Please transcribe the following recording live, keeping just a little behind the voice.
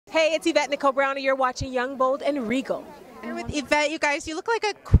Hey, it's Yvette Nicole Brown, and you're watching Young, Bold, and Regal. Here with Yvette, you guys, you look like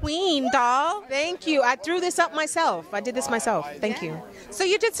a queen doll. Thank you. I threw this up myself. I did this myself. Thank you. So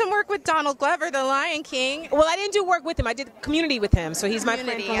you did some work with Donald Glover, the Lion King. Well, I didn't do work with him. I did Community with him. So he's my friend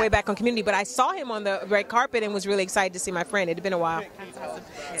Community, from way back on Community. But I saw him on the red carpet and was really excited to see my friend. It had been a while.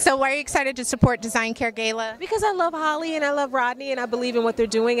 So why are you excited to support Design Care Gala? Because I love Holly and I love Rodney and I believe in what they're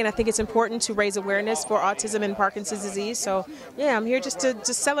doing. And I think it's important to raise awareness for autism and Parkinson's disease. So, yeah, I'm here just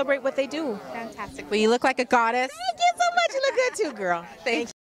to celebrate what they do. Fantastic. Well, you look like a goddess. Thank you so much. You look good too, girl. Thank you.